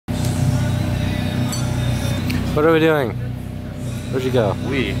What are we doing? Where'd you go?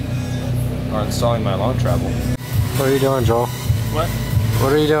 We are installing my long travel. What are you doing, Joel? What?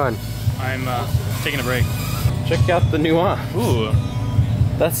 What are you doing? I'm taking a break. Check out the new one. Ooh.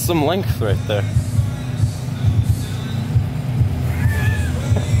 That's some length right there.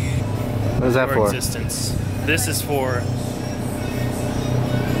 What is that for? Existence. This is for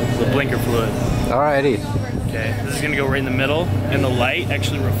the blinker fluid. Alrighty. Okay, this is gonna go right in the middle, and the light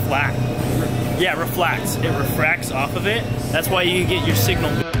actually reflects. Yeah, reflects. It refracts off of it. That's why you get your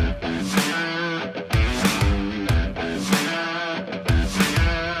signal.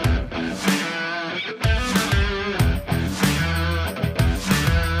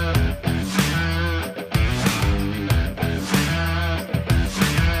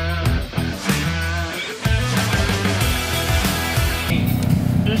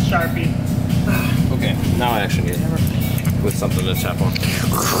 Just Sharpie. Okay, now I actually need it with something to tap on.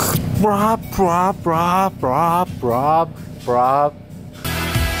 Rob.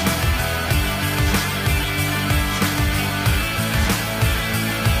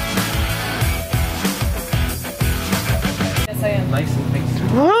 Yes, I am. Nice and big.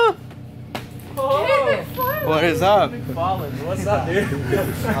 Huh? What is up? What's up, dude?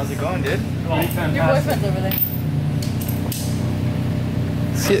 How's it going, dude? Your boyfriend's over there.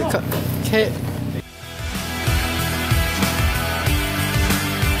 See, okay.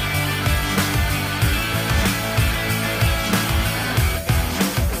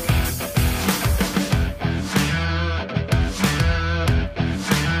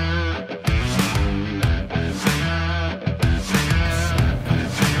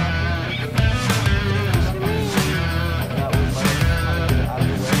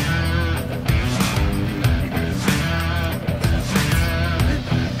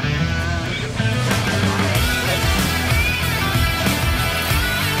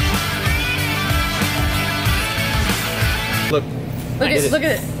 Look. Look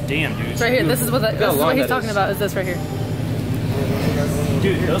at it. Damn, dude. It's right here. This is what, this is what he's talking about. Is this right here?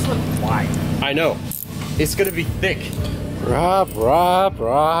 Dude, those look wide. I know. It's gonna be thick. Rob. Hey,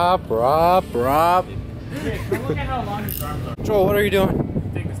 come look at how long his arms are. Joel, what are you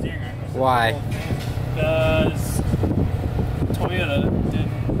doing? Take the steering arm. Why? Because Toyota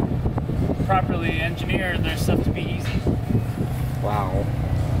didn't properly engineer their stuff to be easy. Wow.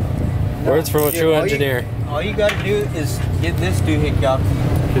 Words from a true engineer. All you gotta do is get this doohickey off.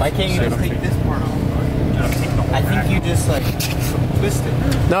 Why can't you just take this part off? I think you just like twist it.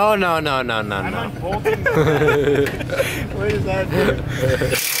 No. I'm unbolting. What is that do?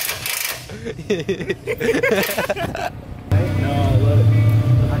 No, let it.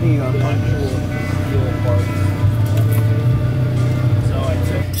 How do you unbuckle the parts? So I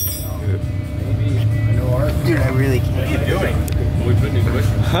took. Maybe. I know ours. Dude, I really can't. What are you doing? We've been new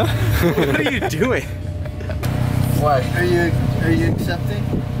questions. Huh? What are you doing? What? Are you accepting?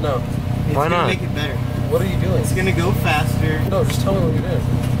 No. It's Why gonna not? make it better. What are you doing? It's gonna go faster. No, just tell me what you're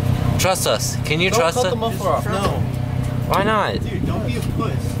doing. Trust us. Can you Don't trust cut us? the muffler off. No. Why not? Dude, don't be a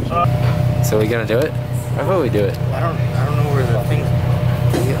puss. So we gonna do it? I thought we do it. I don't know where the things.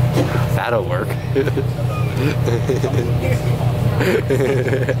 That'll work. You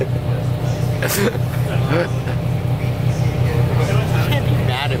can't be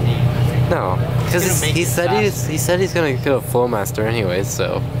mad at me. No, because It's gonna make he it said faster. he said he's gonna get a Flowmaster anyways,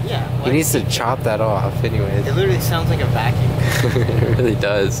 so Yeah. he needs to chop that off anyways. It literally sounds like a vacuum. It really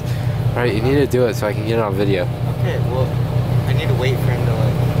does. All right, you need to do it so I can get it on video. Okay, well, I need to wait for him to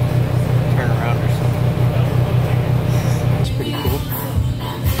like turn around or something. It's pretty cool.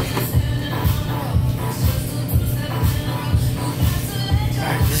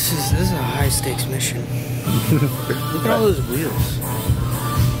 Alright, this is a high stakes mission. Look at all those wheels.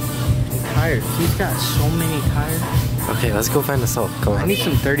 And tires. He's got so many tires. Okay, let's go find the salt. Come I on. need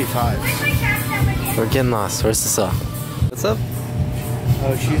some 35s. We're getting lost. Where's the salt? What's up?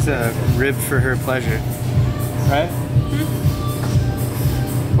 Oh, she's a rib for her pleasure. Right?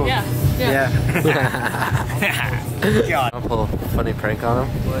 Cool. Yeah. Yeah. God. I'll pull a funny prank on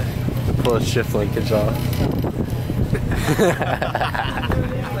him. What? Pull a shift linkage off.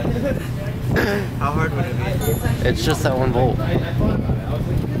 How hard would it be? It's just that one bolt. I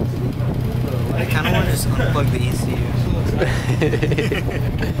kind of want to just unplug the ECU.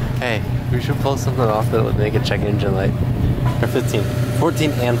 Hey, we should pull something off that would make a check engine light. Or 15.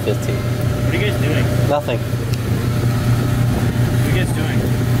 14 and 15. What are you guys doing? Nothing. What are you guys doing?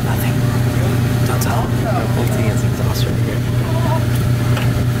 Nothing. Don't tell him. I'm bolting its exhaust right here.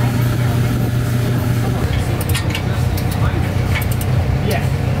 Yeah.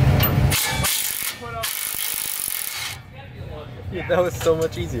 Dude, that was so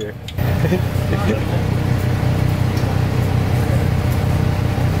much easier.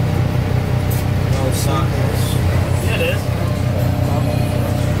 Yeah, it is.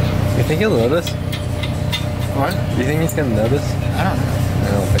 You think he'll notice? What? Do you think he's gonna notice? I don't know.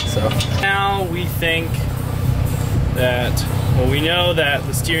 I don't think so. Now we think that, well, we know that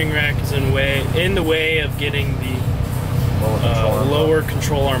the steering rack is in the way of getting the lower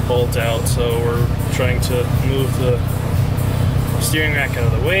control arm bolt out, so we're trying to move the steering rack out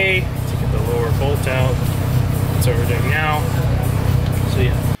of the way to get the lower bolt out. That's what we're doing now. So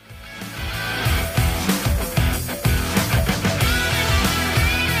yeah.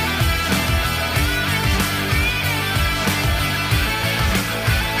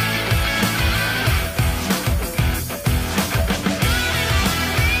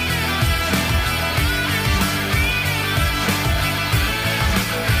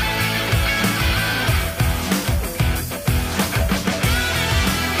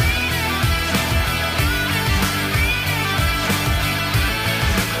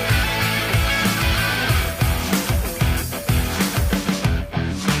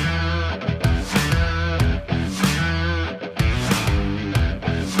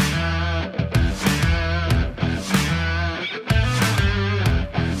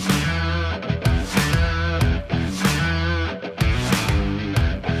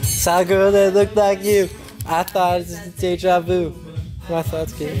 Saw a girl that looked like you. I thought it was a deja vu. My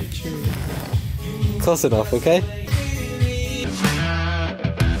thoughts came true. Close enough, okay?